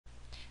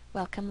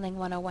Welcome LING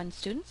 101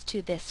 students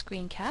to this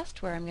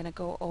screencast where I'm going to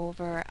go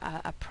over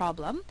a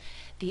problem,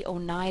 the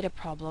Oneida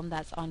problem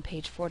that's on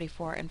page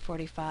 44 and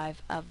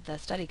 45 of the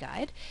study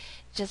guide.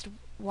 Just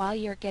while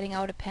you're getting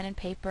out a pen and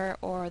paper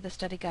or the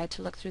study guide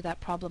to look through that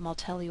problem, I'll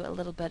tell you a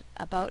little bit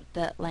about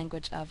the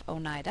language of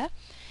Oneida.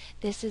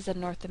 This is a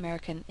North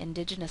American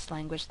indigenous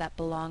language that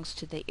belongs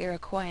to the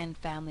Iroquoian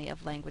family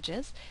of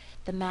languages.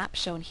 The map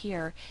shown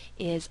here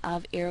is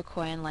of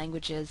Iroquoian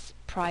languages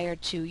prior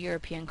to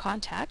European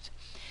contact.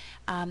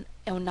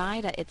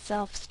 Oneida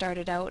itself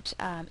started out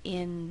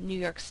in New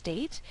York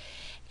State,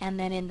 and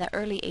then in the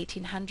early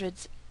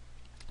 1800s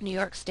New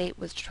York State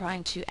was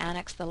trying to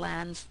annex the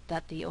lands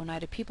that the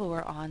Oneida people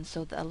were on,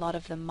 so a lot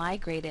of them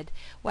migrated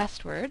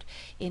westward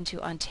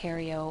into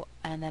Ontario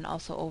and then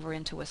also over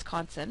into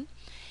Wisconsin.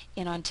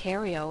 In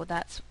Ontario,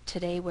 that's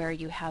today where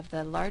you have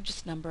the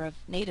largest number of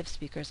native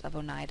speakers of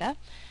Oneida.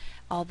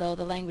 Although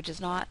the language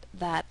is not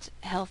that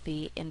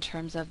healthy in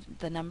terms of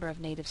the number of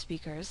native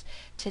speakers,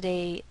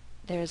 today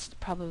there's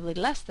probably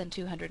less than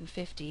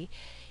 250.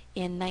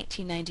 In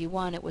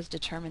 1991 it was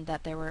determined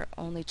that there were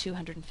only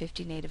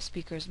 250 native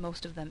speakers,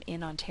 most of them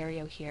in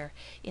Ontario here,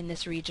 in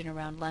this region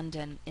around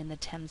London, in the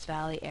Thames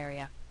Valley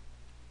area.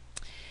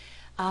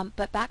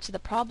 But back to the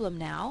problem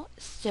now.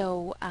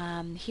 So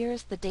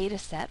here's the data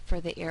set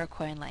for the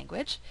Iroquoian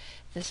language.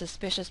 The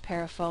suspicious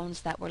pair of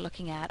phones that we're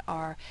looking at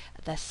are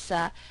the S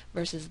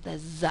versus the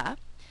Z.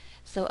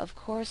 So of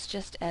course,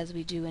 just as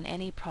we do in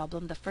any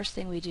problem, the first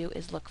thing we do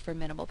is look for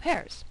minimal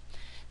pairs.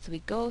 So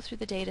we go through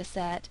the data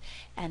set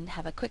and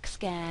have a quick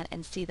scan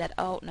and see that,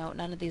 oh no,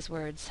 none of these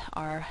words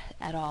are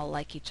at all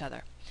like each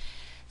other.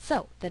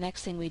 So the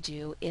next thing we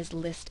do is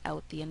list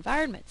out the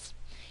environments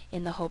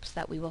in the hopes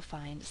that we will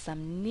find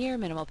some near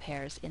minimal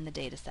pairs in the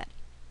data set.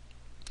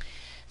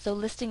 So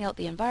listing out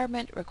the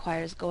environment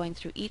requires going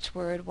through each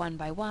word one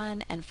by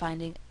one and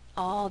finding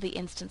all the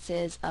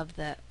instances of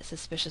the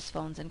suspicious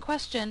phones in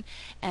question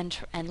and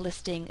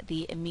listing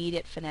the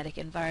immediate phonetic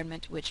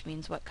environment, which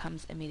means what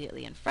comes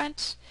immediately in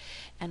front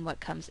and what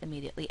comes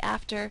immediately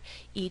after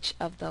each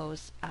of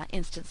those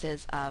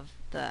instances of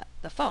the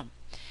phone.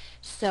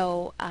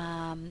 So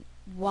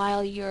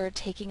while you're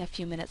taking a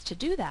few minutes to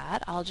do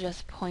that, I'll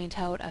just point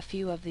out a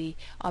few of the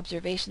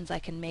observations I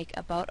can make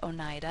about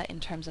Oneida in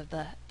terms of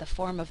the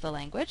form of the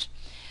language.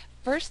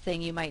 First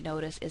thing you might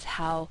notice is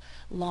how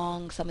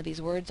long some of these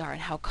words are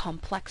and how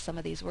complex some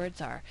of these words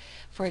are.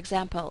 For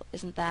example,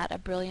 isn't that a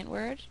brilliant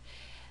word?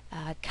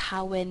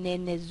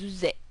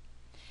 Kawenenezuze,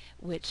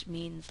 which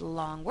means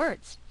long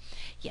words.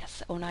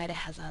 Yes, Oneida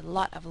has a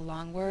lot of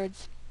long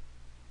words.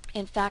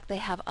 In fact, they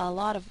have a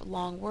lot of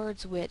long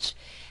words which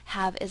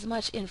have as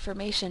much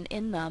information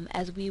in them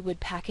as we would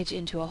package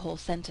into a whole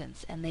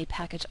sentence, and they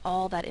package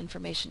all that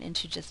information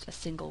into just a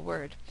single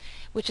word,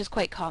 which is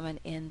quite common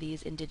in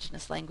these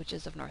indigenous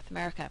languages of North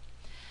America.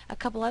 A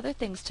couple other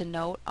things to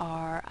note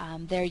are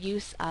their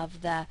use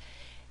of the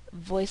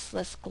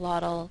voiceless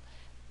glottal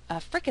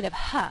fricative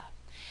h.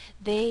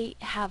 They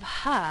have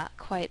h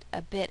quite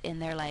a bit in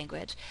their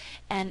language,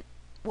 and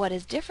what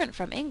is different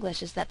from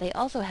English is that they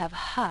also have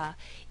ha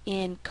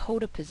in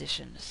coda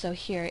position. So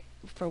here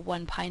for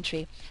one pine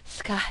tree,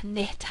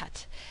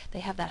 skahnetat,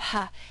 they have that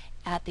ha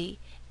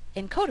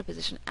in coda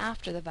position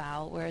after the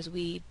vowel, whereas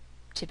we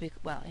typically,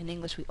 well, in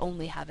English we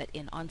only have it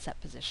in onset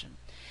position.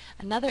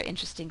 Another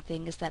interesting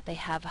thing is that they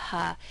have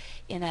ha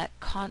in a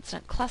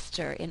consonant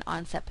cluster in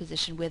onset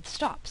position with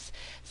stops.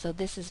 So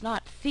this is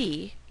not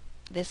thi,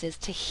 this is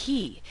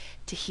tehi,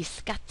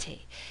 tehiskate,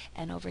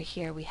 and over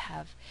here we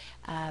have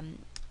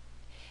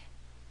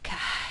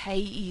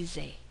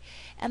kahaize.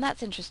 And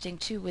that's interesting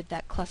too, with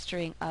that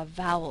clustering of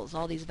vowels,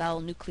 all these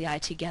vowel nuclei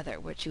together,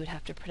 which you would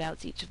have to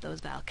pronounce each of those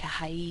vowels,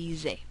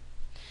 kahaize.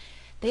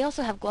 They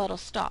also have glottal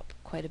stop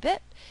quite a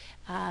bit,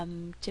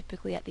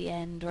 typically at the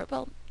end, or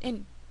well,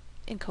 in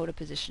coda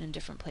position in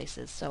different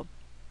places. So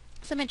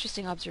some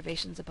interesting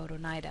observations about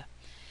Oneida.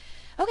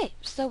 Okay,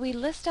 so we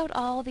list out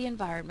all the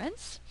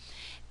environments,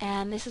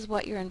 and this is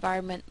what your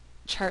environment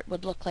chart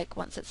would look like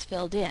once it's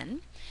filled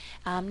in.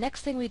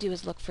 Next thing we do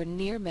is look for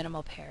near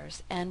minimal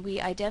pairs, and we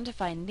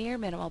identify near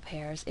minimal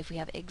pairs if we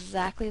have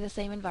exactly the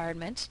same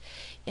environment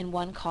in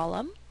one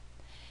column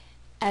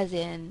as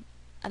in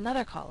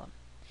another column.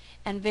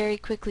 And very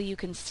quickly you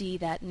can see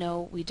that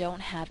no, we don't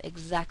have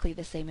exactly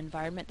the same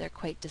environment. They're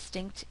quite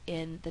distinct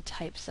in the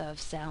types of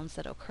sounds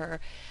that occur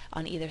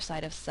on either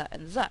side of S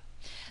and Z.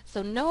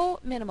 So no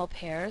minimal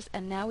pairs,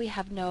 and now we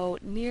have no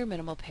near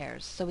minimal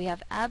pairs. So we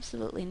have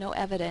absolutely no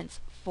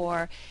evidence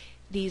for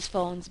these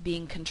phones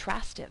being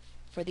contrastive,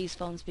 for these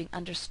phones being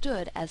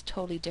understood as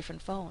totally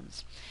different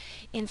phones.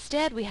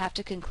 Instead, we have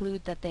to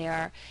conclude that they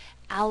are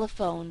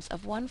allophones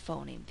of one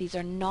phoneme. These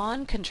are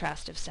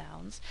non-contrastive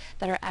sounds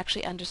that are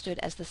actually understood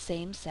as the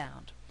same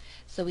sound.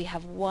 So we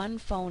have one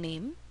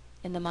phoneme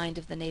in the mind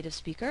of the native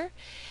speaker,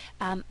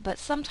 but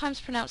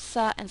sometimes pronounced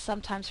sa and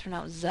sometimes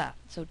pronounced za.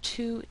 So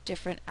two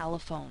different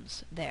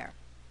allophones there.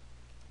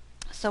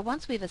 So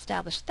once we've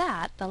established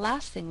that, the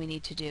last thing we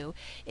need to do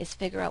is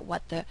figure out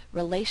what the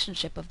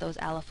relationship of those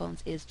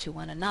allophones is to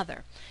one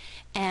another.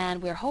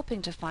 And we're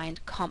hoping to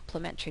find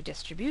complementary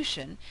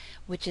distribution,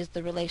 which is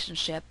the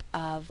relationship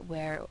of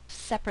where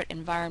separate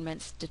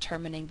environments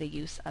determining the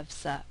use of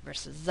s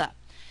versus z.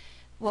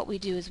 What we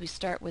do is we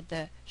start with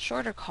the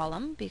shorter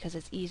column because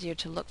it's easier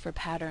to look for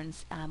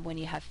patterns when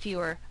you have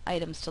fewer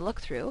items to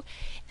look through.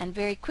 And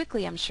very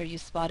quickly, I'm sure you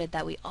spotted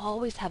that we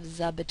always have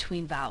z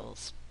between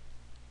vowels.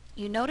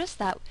 You notice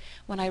that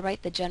when I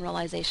write the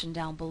generalization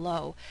down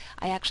below,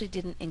 I actually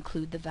didn't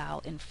include the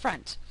vowel in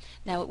front.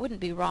 Now, it wouldn't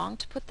be wrong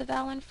to put the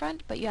vowel in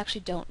front, but you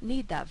actually don't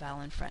need that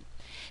vowel in front,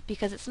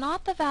 because it's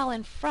not the vowel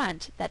in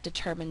front that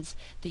determines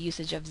the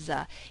usage of z.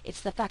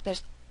 It's the fact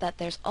that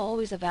there's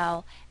always a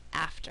vowel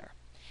after.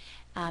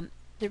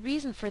 The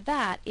reason for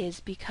that is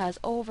because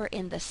over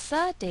in the s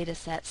data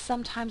set,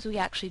 sometimes we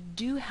actually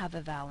do have a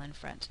vowel in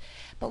front,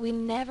 but we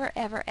never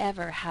ever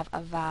ever have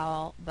a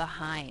vowel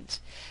behind.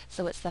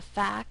 So it's the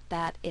fact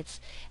that it's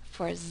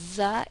for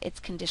z, it's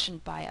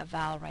conditioned by a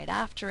vowel right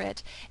after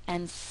it,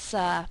 and s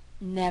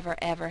never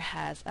ever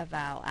has a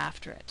vowel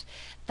after it.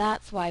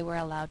 That's why we're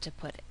allowed to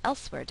put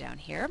elsewhere down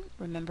here.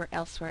 Remember,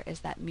 elsewhere is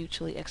that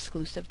mutually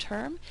exclusive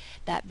term.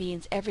 That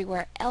means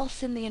everywhere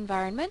else in the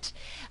environment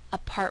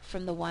apart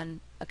from the one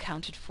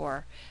accounted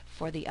for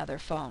the other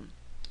phone.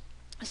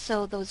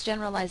 So those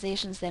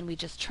generalizations then we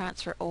just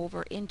transfer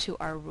over into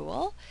our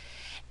rule,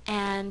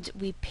 and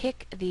we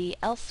pick the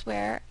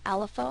elsewhere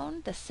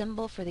allophone. The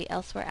symbol for the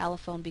elsewhere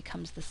allophone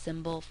becomes the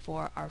symbol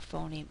for our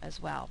phoneme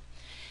as well.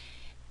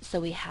 So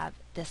we have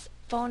this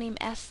phoneme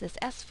S. This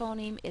S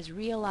phoneme is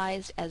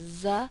realized as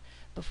Z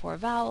before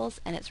vowels,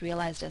 and it's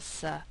realized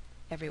as S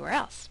everywhere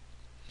else.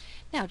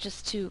 Now,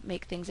 just to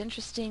make things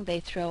interesting,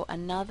 they throw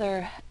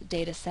another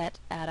data set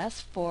at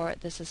us for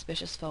the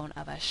suspicious phone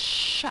of a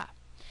sh.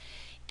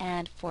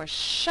 And for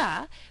sh,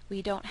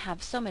 we don't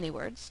have so many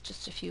words,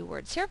 just a few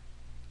words here.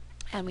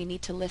 And we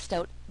need to list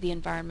out the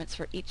environments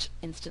for each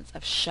instance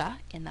of sh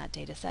in that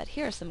data set.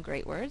 Here are some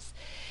great words.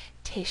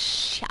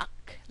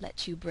 Teshak,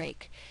 let you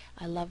break.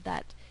 I love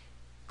that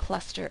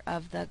cluster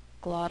of the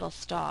glottal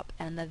stop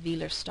and the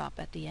velar stop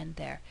at the end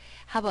there.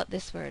 How about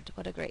this word?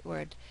 What a great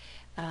word.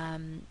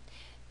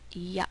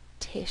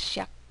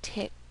 Yateshakte.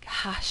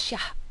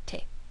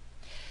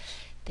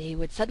 They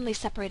would suddenly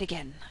separate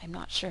again. I'm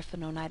not sure if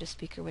an Oneida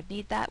speaker would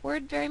need that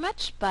word very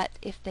much, but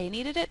if they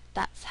needed it,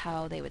 that's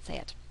how they would say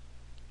it.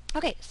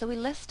 Okay, so we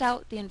list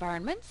out the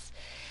environments,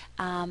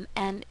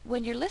 and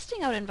when you're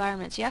listing out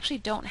environments, you actually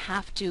don't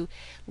have to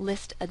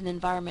list an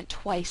environment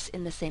twice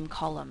in the same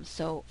column.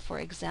 So, for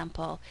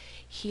example,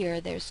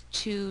 here there's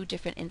two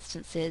different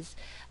instances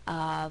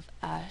of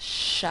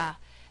sh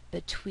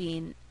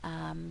between,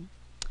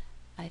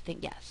 I think,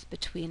 yes,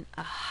 between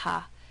a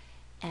ha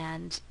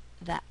and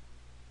that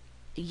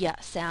ya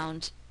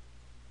sound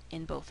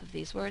in both of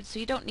these words. So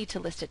you don't need to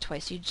list it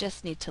twice, you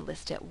just need to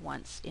list it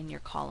once in your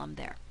column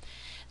there.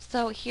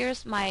 So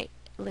here's my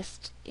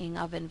listing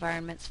of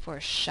environments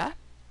for sh,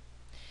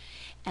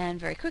 and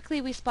very quickly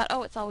we spot,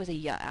 oh, it's always a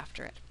ya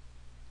after it.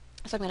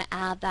 So I'm going to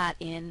add that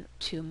in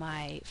to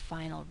my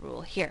final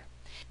rule here.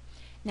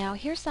 Now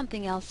here's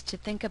something else to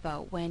think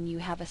about when you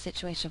have a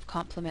situation of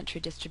complementary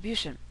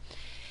distribution.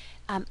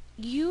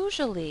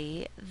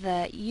 Usually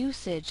the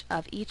usage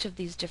of each of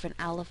these different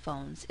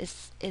allophones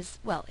is,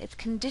 well, it's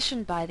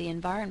conditioned by the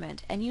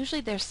environment, and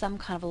usually there's some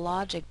kind of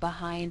logic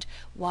behind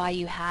why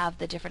you have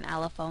the different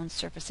allophones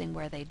surfacing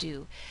where they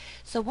do.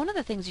 So one of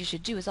the things you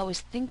should do is always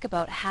think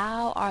about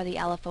how are the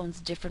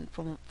allophones different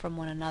from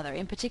one another.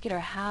 In particular,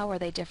 how are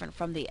they different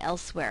from the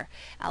elsewhere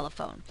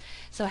allophone?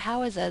 So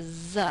how is a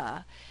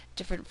z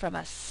different from a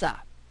s?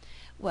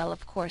 Well,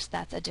 of course,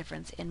 that's a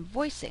difference in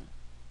voicing.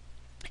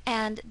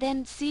 And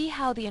then see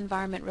how the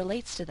environment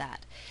relates to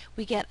that.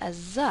 We get a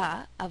z,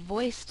 a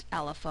voiced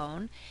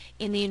allophone,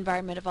 in the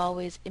environment of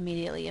always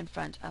immediately in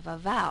front of a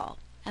vowel.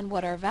 And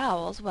what are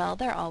vowels? Well,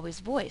 they're always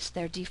voiced.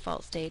 Their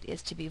default state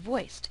is to be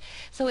voiced.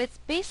 So it's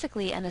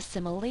basically an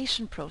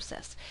assimilation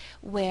process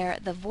where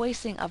the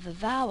voicing of the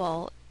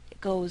vowel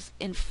goes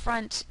in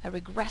front, a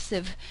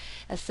regressive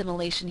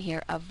assimilation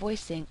here of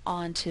voicing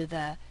onto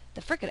the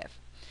fricative.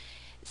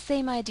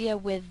 Same idea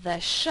with the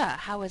sh.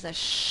 How is a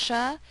sh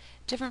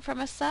different from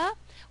a sa?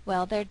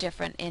 Well, they're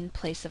different in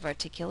place of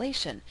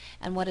articulation.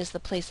 And what is the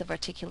place of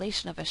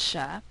articulation of a sh?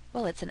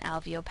 Well, it's an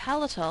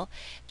alveopalatal,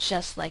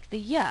 just like the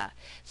ya.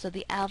 So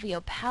the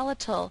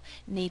alveopalatal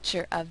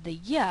nature of the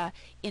ya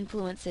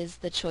influences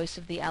the choice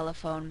of the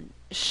allophone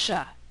sh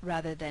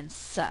rather than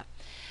sa.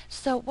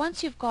 So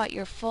once you've got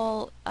your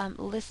full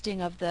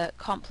listing of the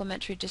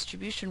complementary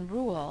distribution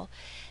rule,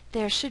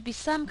 there should be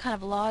some kind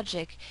of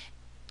logic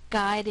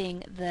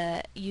guiding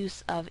the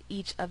use of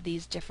each of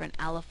these different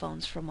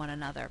allophones from one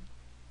another.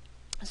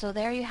 So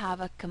there you have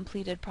a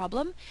completed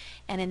problem,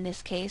 and in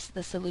this case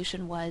the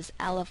solution was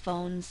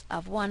allophones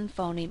of one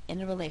phoneme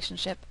in a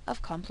relationship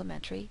of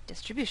complementary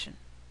distribution.